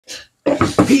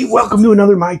Hey, welcome to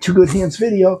another My Two Good Hands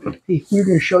video. Hey, we're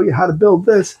going to show you how to build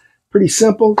this. Pretty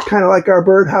simple, kind of like our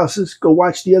birdhouses. Go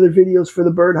watch the other videos for the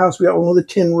birdhouse. We got one with a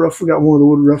tin roof, we got one with a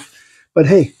wood roof. But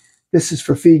hey, this is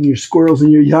for feeding your squirrels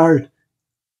in your yard.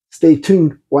 Stay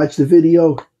tuned, watch the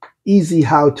video. Easy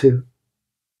how to.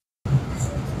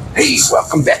 Hey,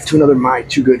 welcome back to another My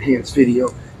Two Good Hands video.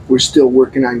 We're still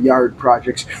working on yard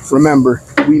projects. Remember,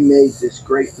 we made this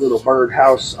great little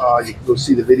birdhouse. You can go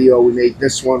see the video. We made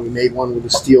this one. We made one with a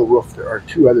steel roof. There are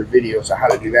two other videos on how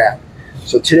to do that.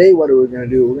 So today, what are we going to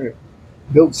do? We're going to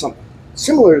build something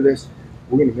similar to this.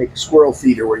 We're going to make a squirrel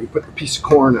feeder where you put the piece of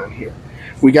corn on here.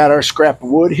 We got our scrap of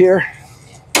wood here,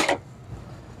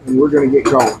 and we're going to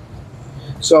get going.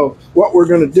 So what we're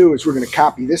going to do is we're going to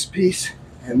copy this piece,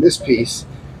 and we're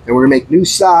going to make new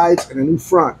sides and a new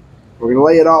front. We're going to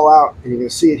lay it all out, and you're going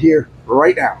to see it here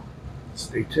right now.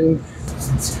 Stay tuned.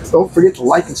 Don't forget to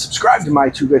like and subscribe to My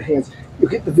Two Good Hands. You'll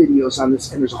get the videos on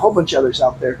this, and there's a whole bunch of others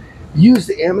out there. Use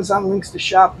the Amazon links to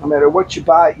shop, no matter what you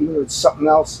buy, even if it's something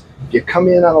else. If you come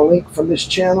in on a link from this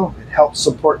channel, it helps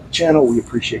support the channel. We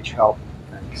appreciate your help.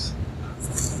 Thanks.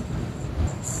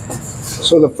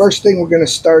 So the first thing we're going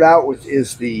to start out with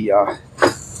is the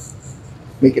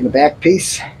making the back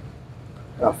piece.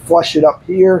 Flush it up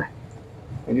here.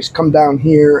 And just come down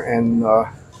here and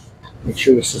make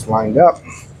sure this is lined up.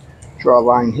 Draw a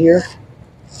line here.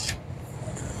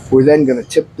 We're then going to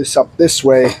tip this up this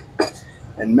way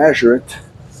and measure it.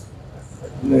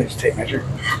 Let's take measure.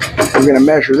 We're going to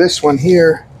measure this one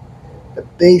here. The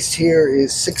base here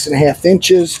is 6.5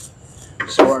 inches.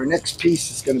 So our next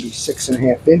piece is going to be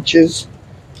 6.5 inches.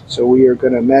 So we are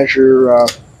going to measure,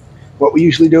 what we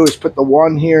usually do is put the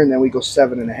 1 here and then we go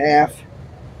 7.5.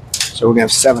 So we're going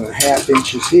to have 7.5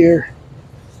 inches here.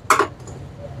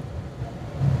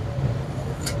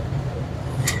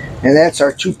 And that's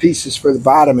our two pieces for the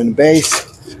bottom and the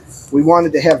base. We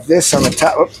wanted to have this on the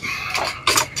top.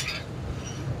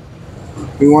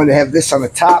 We wanted to have this on the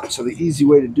top, so the easy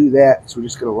way to do that is we're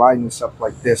just going to line this up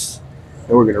like this.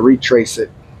 And we're going to retrace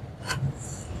it.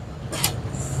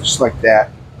 Just like that.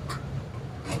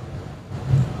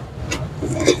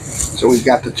 So we've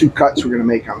got the two cuts we're going to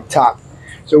make on the top.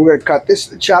 So we're going to cut this is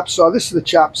the chop saw, this is the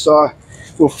chop saw.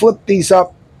 We'll flip these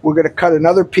up. We're going to cut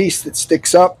another piece that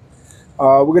sticks up.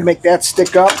 We're going to make that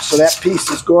stick up, so that piece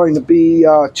is going to be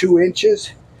 2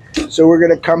 inches. So we're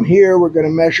going to come here, we're going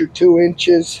to measure 2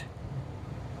 inches.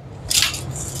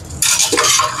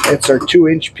 That's our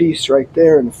 2-inch piece right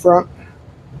there in the front.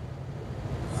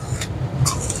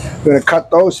 We're going to cut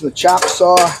those in the chop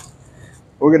saw.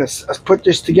 We're going to put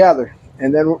this together,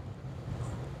 and then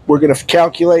we're going to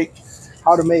calculate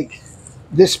how to make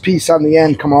this piece on the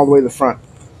end come all the way to the front.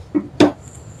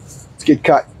 Let's get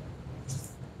cut.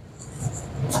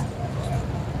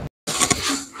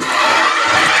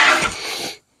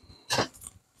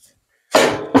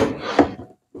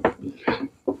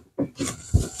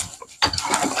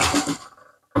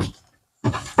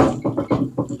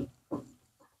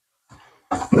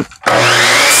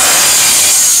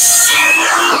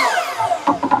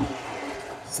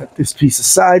 Set this piece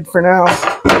aside for now.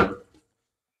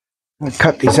 I'm going to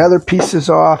cut these other pieces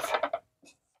off.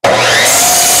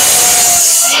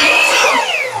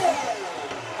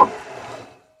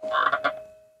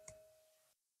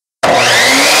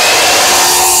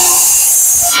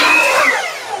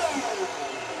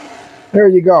 There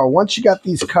you go. Once you got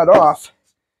these cut off,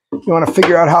 you want to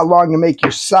figure out how long to make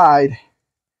your side.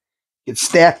 You can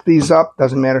stack these up.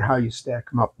 Doesn't matter how you stack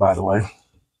them up, by the way.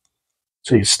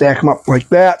 So you stack them up like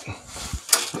that.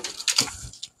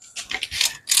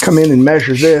 Come in and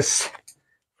measure this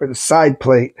for the side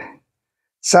plate.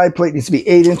 Side plate needs to be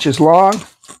 8 inches long.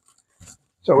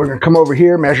 So we're going to come over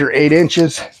here, measure 8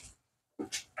 inches.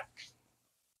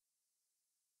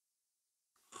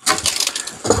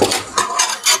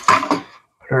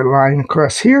 Put our line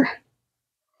across here.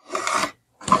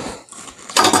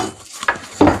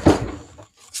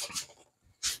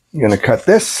 You're going to cut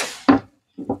this.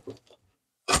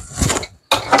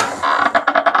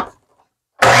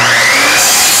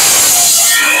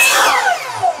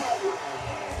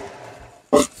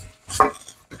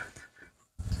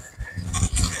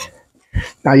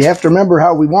 Now you have to remember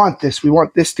how we want this. We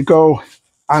want this to go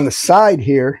on the side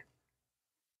here.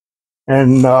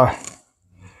 And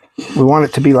we want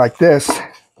it to be like this.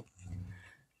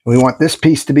 We want this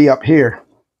piece to be up here.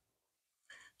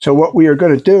 So what we are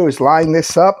going to do is line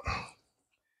this up.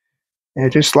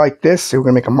 And just like this, so we're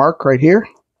going to make a mark right here.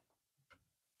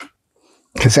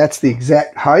 Because that's the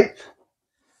exact height.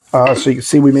 So you can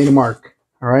see we made a mark.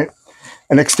 All right.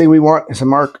 The next thing we want is a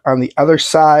mark on the other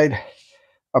side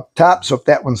up top. So if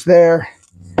that one's there,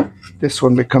 this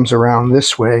one that comes around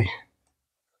this way,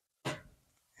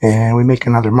 and we make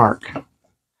another mark.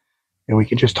 And we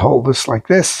can just hold this like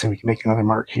this, and we can make another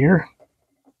mark here.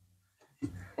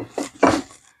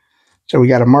 So we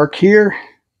got a mark here.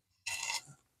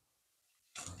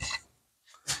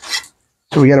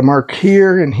 So we got a mark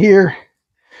here and here.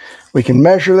 We can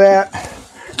measure that.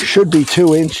 Should be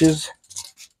 2 inches.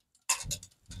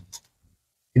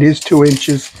 It is 2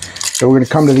 inches. So we're going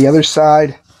to come to the other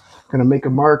side. Going to make a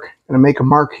mark. Going to make a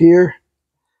mark here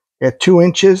at 2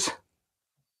 inches.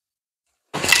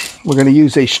 We're going to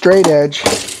use a straight edge.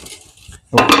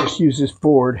 We'll just use this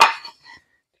board to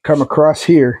come across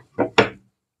here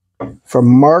from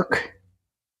mark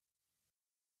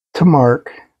to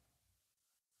mark.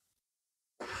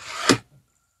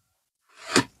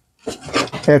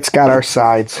 That's got our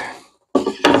sides.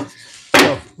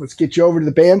 So let's get you over to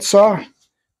the bandsaw.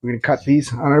 We're going to cut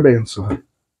these on our bandsaw.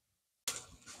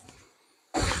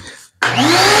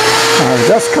 Our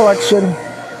dust collection.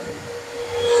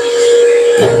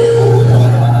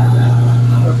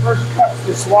 The first cut's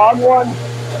this long one.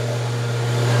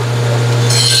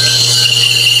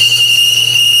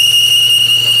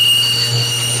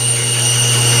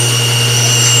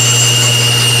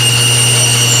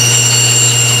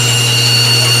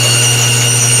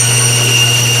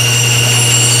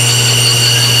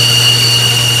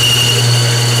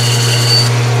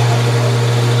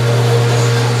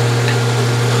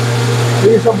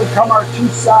 These will become our 2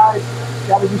 sides.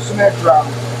 Got to do some edge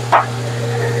rounding.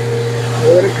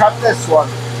 We're going to cut this one.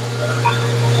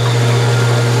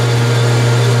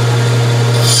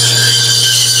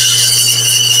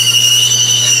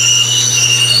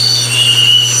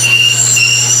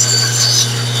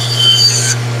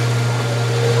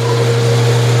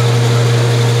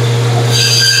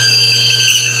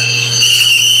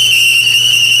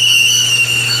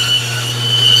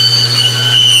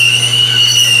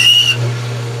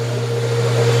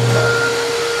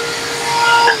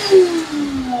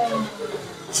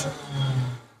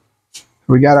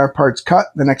 We got our parts cut.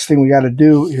 The next thing we got to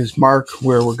do is mark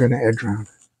where we're going to edge round.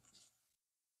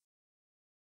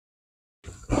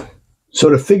 So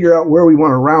to figure out where we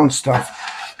want to round stuff,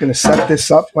 I'm going to set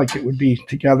this up like it would be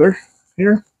together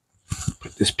here.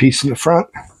 Put this piece in the front.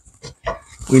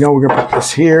 We know we're going to put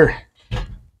this here.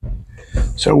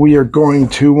 So we are going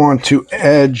to want to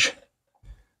edge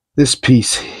this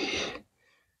piece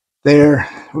there.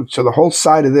 So the whole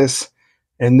side of this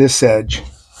and this edge.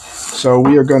 So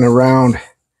we are going to round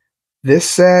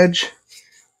this edge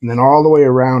and then all the way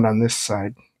around on this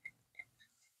side.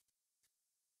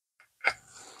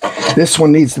 This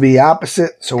one needs to be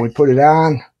opposite, so we put it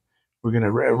on. We're going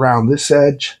to round this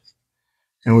edge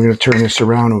and we're going to turn this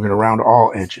around. We're going to round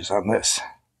all edges on this.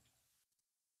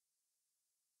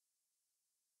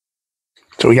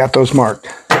 So we got those marked.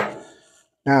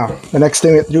 Now, the next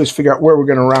thing we have to do is figure out where we're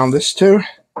going to round this to.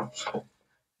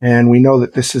 And we know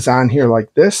that this is on here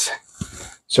like this.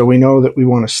 So we know that we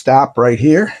want to stop right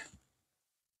here.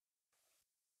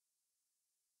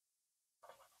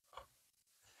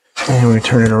 And we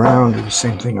turn it around, do the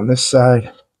same thing on this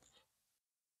side.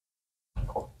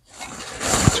 So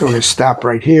we're going to stop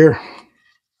right here.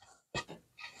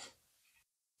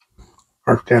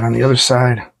 Mark that on the other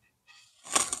side.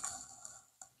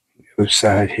 The other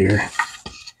side here.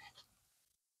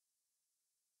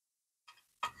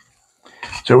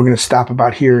 So we're going to stop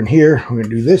about here and here. We're going to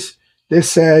do this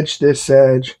edge, this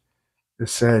edge,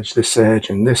 this edge, this edge,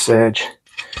 and this edge.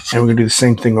 And we're going to do the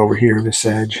same thing over here, this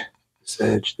edge, this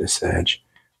edge, this edge,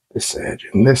 this edge,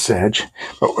 and this edge.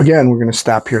 But again, we're going to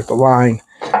stop here at the line.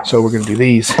 So we're going to do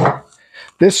these.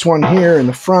 This one here in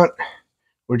the front,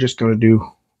 we're just going to do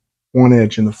one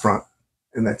edge in the front,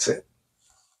 and that's it.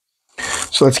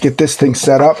 So let's get this thing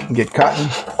set up and get cutting.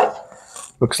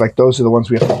 Looks like those are the ones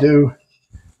we have to do.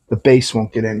 The base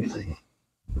won't get anything.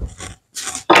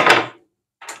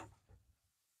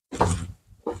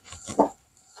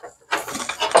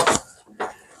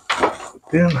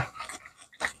 Then,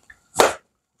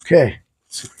 okay,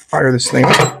 let's fire this thing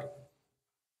up.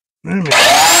 Use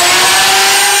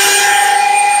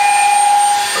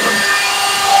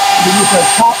our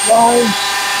top line.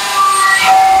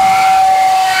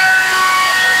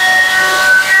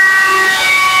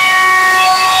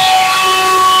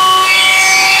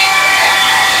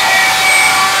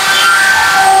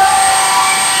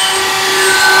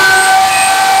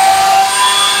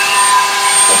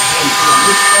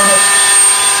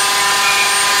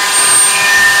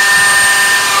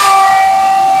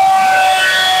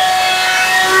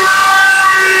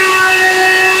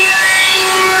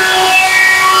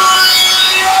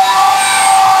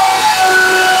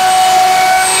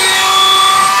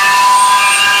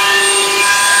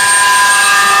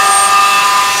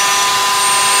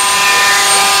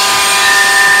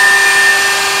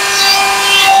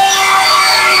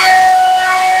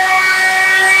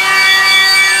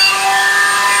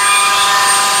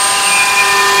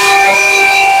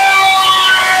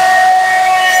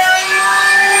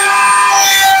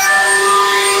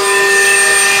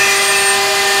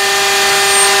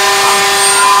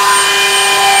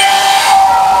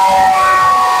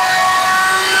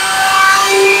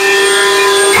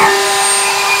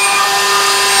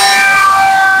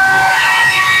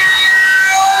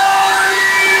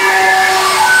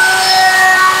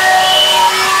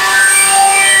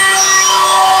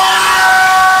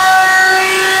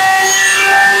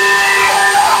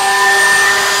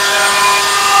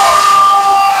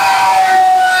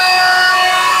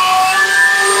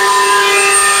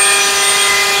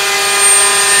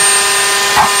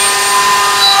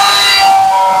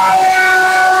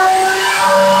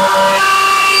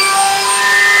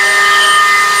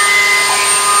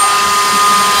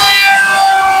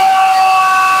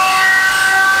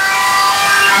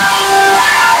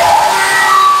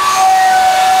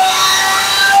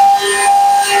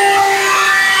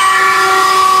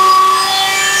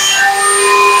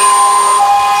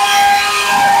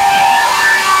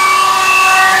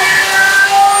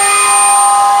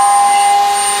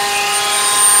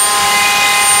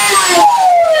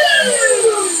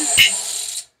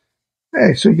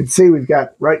 Okay, so you can see we've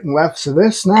got right and lefts of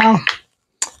this now.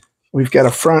 We've got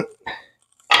a front,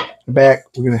 back.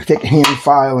 We're going to take a hand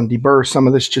file and deburr some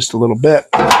of this just a little bit,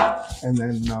 and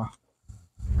then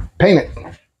paint it.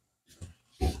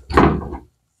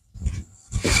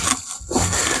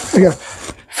 We got to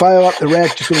file up the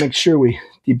rack just to make sure we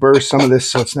deburr some of this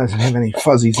so it doesn't have any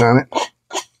fuzzies on it.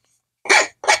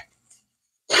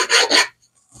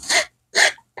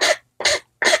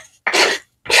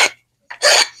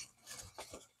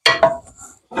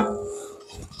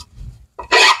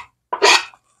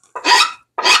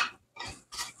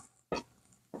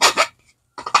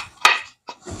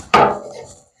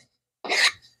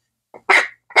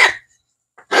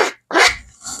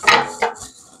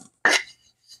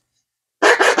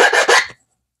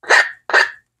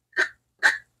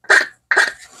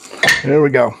 There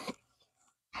we go.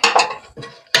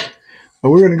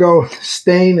 Well, we're going to go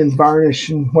stain and varnish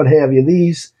and what have you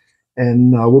these,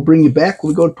 and we'll bring you back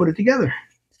when we go to put it together.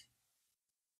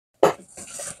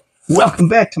 Welcome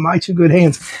back to my two good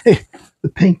hands. Hey, the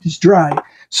paint is dry.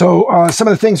 So some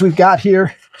of the things we've got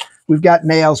here, we've got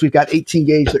nails. We've got 18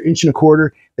 gauge. They're 1 1/4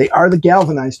 inch. They are the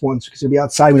galvanized ones because they'll be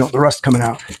outside. We don't want the rust coming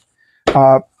out.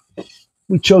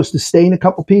 We chose to stain a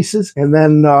couple pieces, and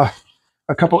then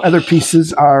a couple other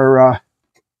pieces are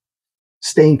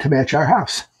stained to match our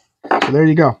house. So there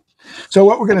you go. So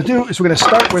what we're going to do is we're going to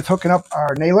start with hooking up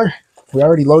our nailer. We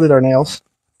already loaded our nails.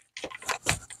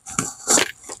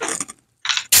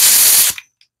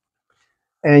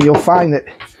 And you'll find that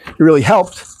it really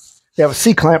helped to have a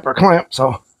C-clamp or a clamp.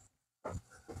 So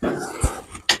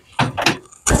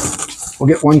we'll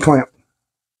get one clamp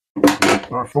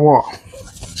off the wall.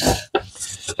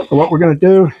 So what we're going to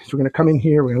do is we're going to come in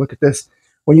here. We're going to look at this.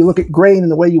 When you look at grain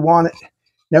and the way you want it,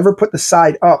 never put the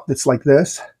side up that's like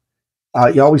this.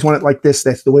 You always want it like this.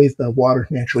 That's the way the water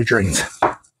naturally drains.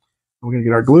 We're going to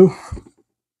get our glue.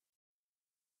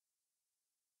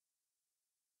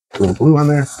 A little glue on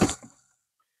there.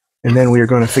 And then we are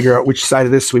going to figure out which side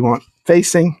of this we want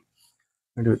facing.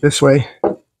 I'm going to do it this way.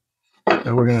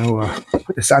 So we're going to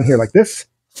put this on here like this.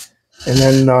 And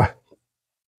then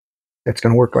that's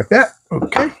going to work like that.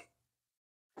 Okay.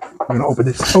 I'm going to open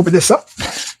this up.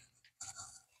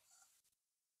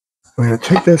 I'm going to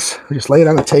take this, just lay it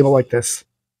on the table like this.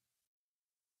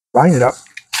 Line it up.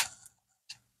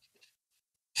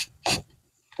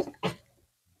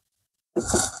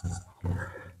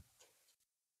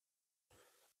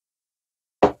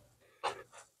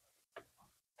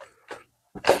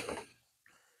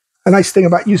 A nice thing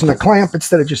about using a clamp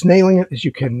instead of just nailing it is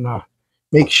you can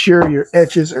make sure your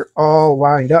edges are all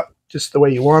lined up just the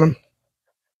way you want them.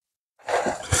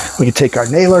 We can take our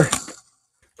nailer,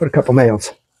 put a couple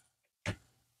nails.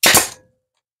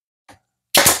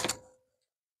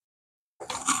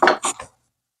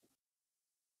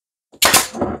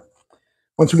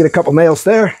 Once we get a couple nails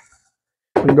there,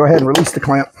 we can go ahead and release the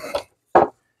clamp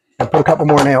and put a couple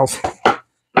more nails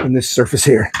in this surface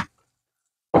here.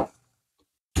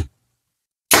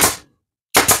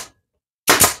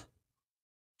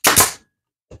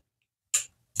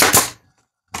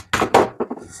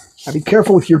 Now be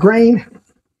careful with your grain.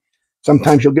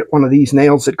 Sometimes you'll get one of these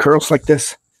nails that curls like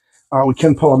this. We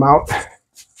can pull them out.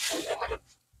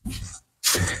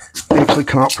 They actually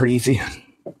come out pretty easy.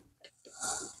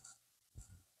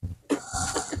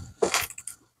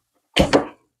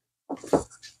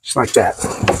 Just like that.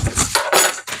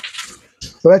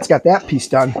 So that's got that piece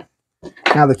done.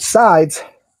 Now the sides,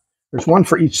 there's one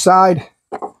for each side,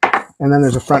 and then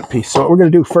there's a front piece. So what we're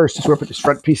going to do first is we're going to put this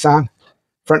front piece on.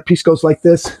 Front piece goes like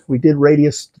this. We did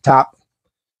radius the top,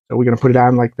 so we're going to put it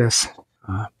on like this.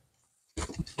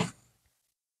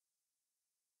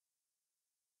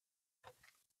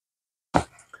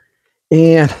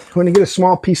 And when you get a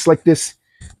small piece like this,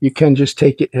 you can just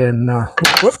take it and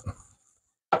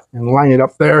line it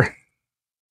up there.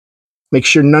 Make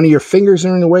sure none of your fingers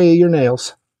are in the way of your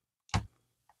nails.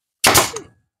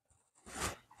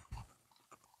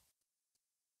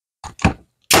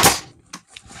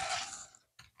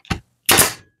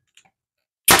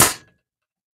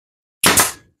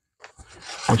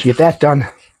 Once you get that done,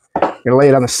 you're going to lay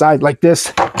it on the side like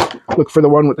this. Look for the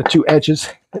one with the two edges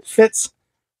that fits.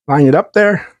 Line it up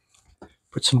there.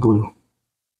 Put some glue.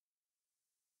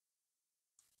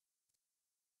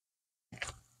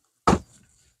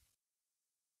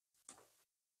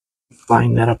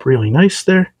 Line that up really nice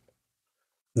there.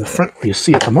 In the front where you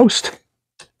see it the most.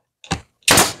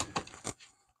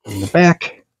 In the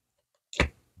back.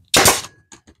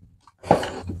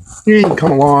 You can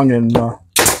come along and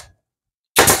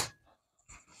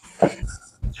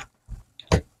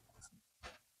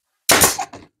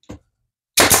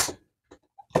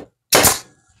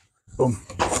Boom.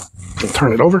 We'll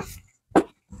turn it over.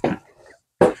 Do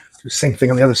the same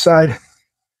thing on the other side.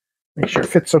 Make sure it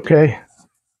fits okay.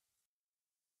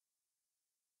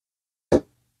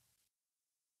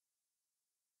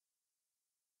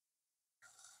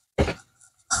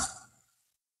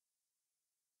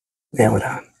 Nail it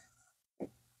on.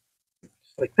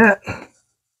 Just like that.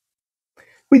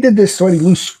 We did this so any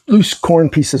loose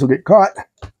corn pieces will get caught.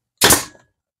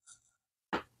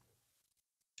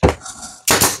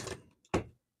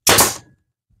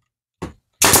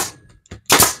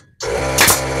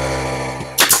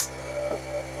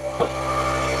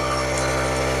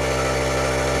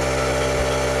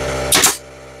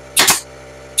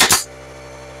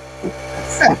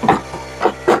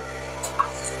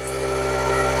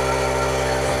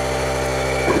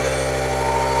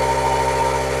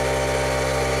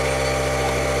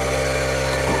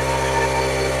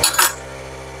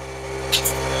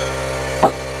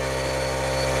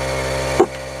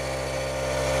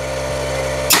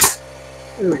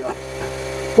 There we go.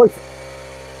 Perfect.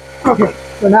 Okay,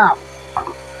 so now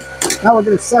we're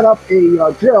going to set up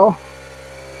a drill.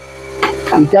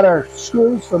 We've got our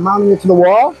screws for mounting it to the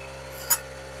wall.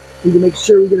 We can make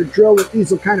sure we get a drill that these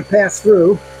will kind of pass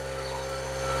through.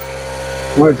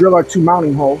 We want to drill our 2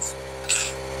 mounting holes.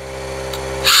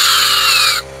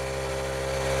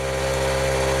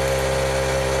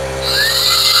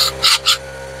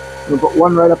 We'll put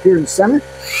one right up here in the center.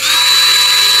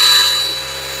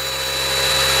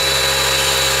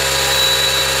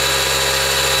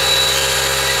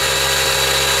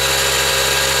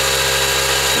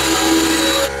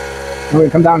 We're going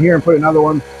to come down here and put another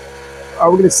one.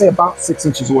 We're going to say about 6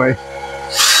 inches away.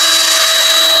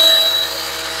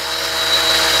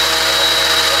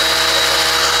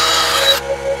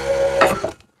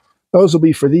 Those will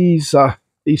be for these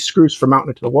screws for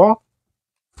mounting it to the wall.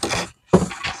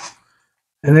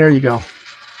 And there you go.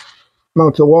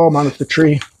 Mount it to the wall, mount it to the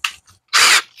tree.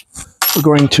 We're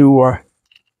going to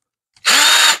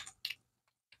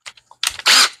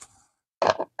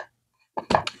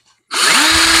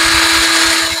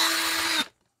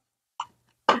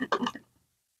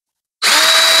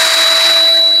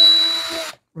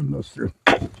run those through.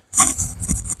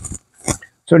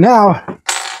 So now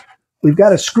we've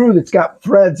got a screw that's got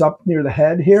threads up near the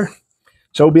head here.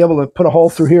 So we'll be able to put a hole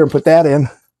through here and put that in.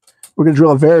 We're going to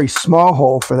drill a very small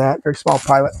hole for that, very small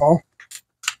pilot hole.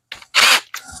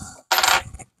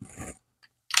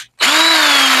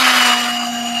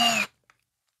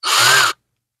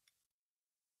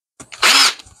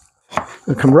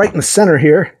 We'll come right in the center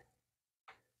here,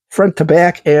 front to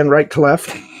back and right to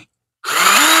left.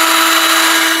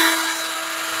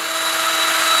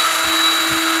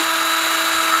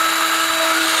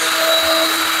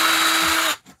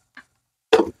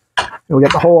 And we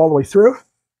got the hole all the way through.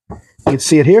 You can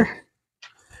see it here.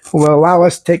 It will allow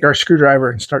us to take our screwdriver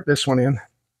and start this one in.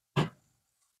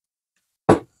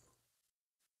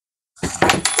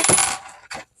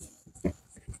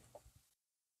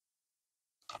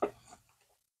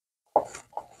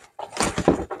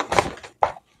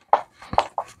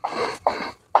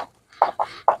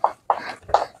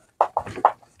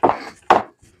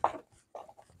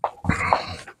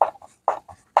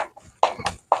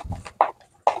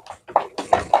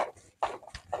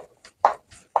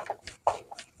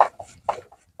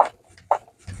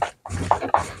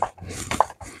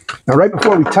 Now, right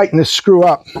before we tighten this screw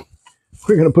up,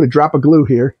 we're going to put a drop of glue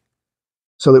here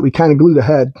so that we kind of glue the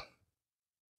head.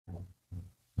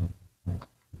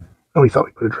 Oh, we thought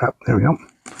we put a drop. There we go.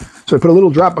 So I put a little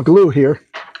drop of glue here,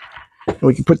 and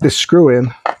we can put this screw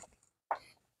in.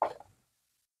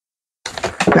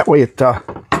 That way it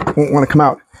won't want to come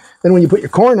out. Then when you put your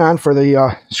corn on for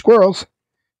the squirrels,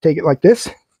 take it like this,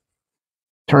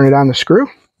 turn it on the screw.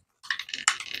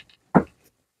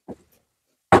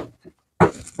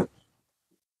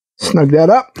 Snug that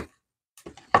up.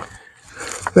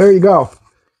 There you go.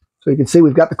 So you can see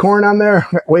we've got the corn on there.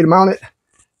 Way to mount it.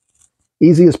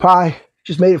 Easy as pie.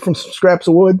 Just made it from some scraps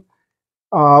of wood.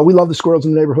 We love the squirrels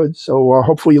in the neighborhood, so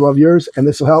hopefully you love yours, and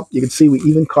this will help. You can see we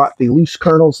even caught the loose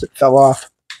kernels that fell off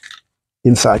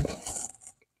inside.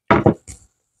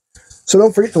 So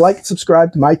don't forget to like and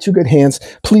subscribe to My Two Good Hands.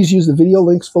 Please use the video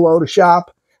links below to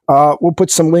shop. We'll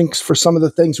put some links for some of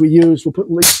the things we use. We'll put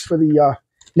links for the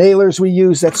nailers we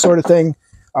use, that sort of thing.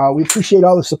 We appreciate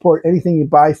all the support. Anything you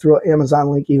buy through an Amazon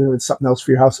link, even if it's something else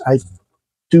for your house, I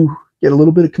do get a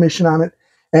little bit of commission on it,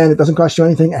 and it doesn't cost you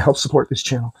anything. It helps support this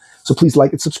channel. So please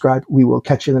like and subscribe. We will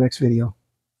catch you in the next video.